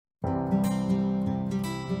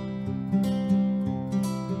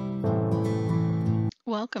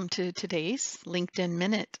welcome to today's LinkedIn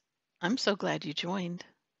Minute. I'm so glad you joined.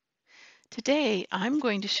 Today, I'm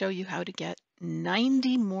going to show you how to get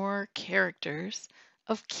 90 more characters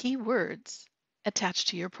of keywords attached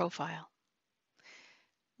to your profile.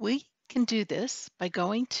 We can do this by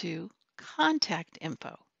going to Contact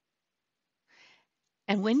Info.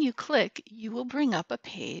 And when you click, you will bring up a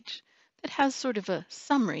page that has sort of a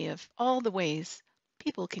summary of all the ways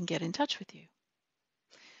people can get in touch with you.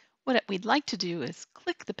 What we'd like to do is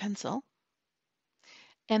click the pencil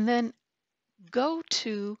and then go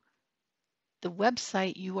to the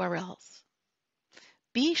website URLs.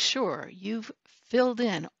 Be sure you've filled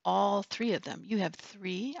in all three of them. You have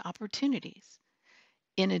three opportunities.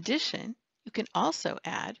 In addition, you can also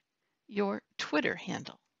add your Twitter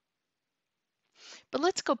handle. But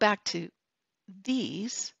let's go back to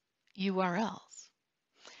these URLs.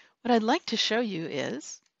 What I'd like to show you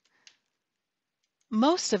is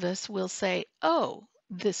most of us will say, oh,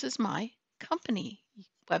 this is my company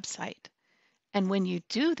website. And when you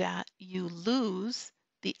do that, you lose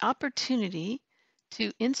the opportunity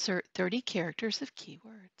to insert 30 characters of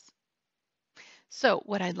keywords. So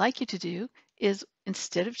what I'd like you to do is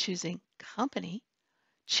instead of choosing company,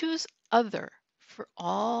 choose other for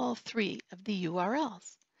all three of the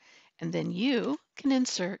URLs. And then you can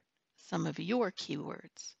insert some of your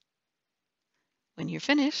keywords. When you're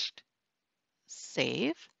finished,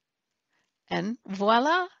 save, and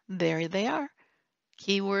voila, there they are.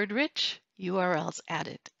 Keyword rich URLs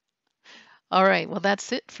added. All right, well,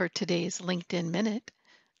 that's it for today's LinkedIn Minute.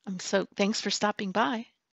 Thanks for stopping by.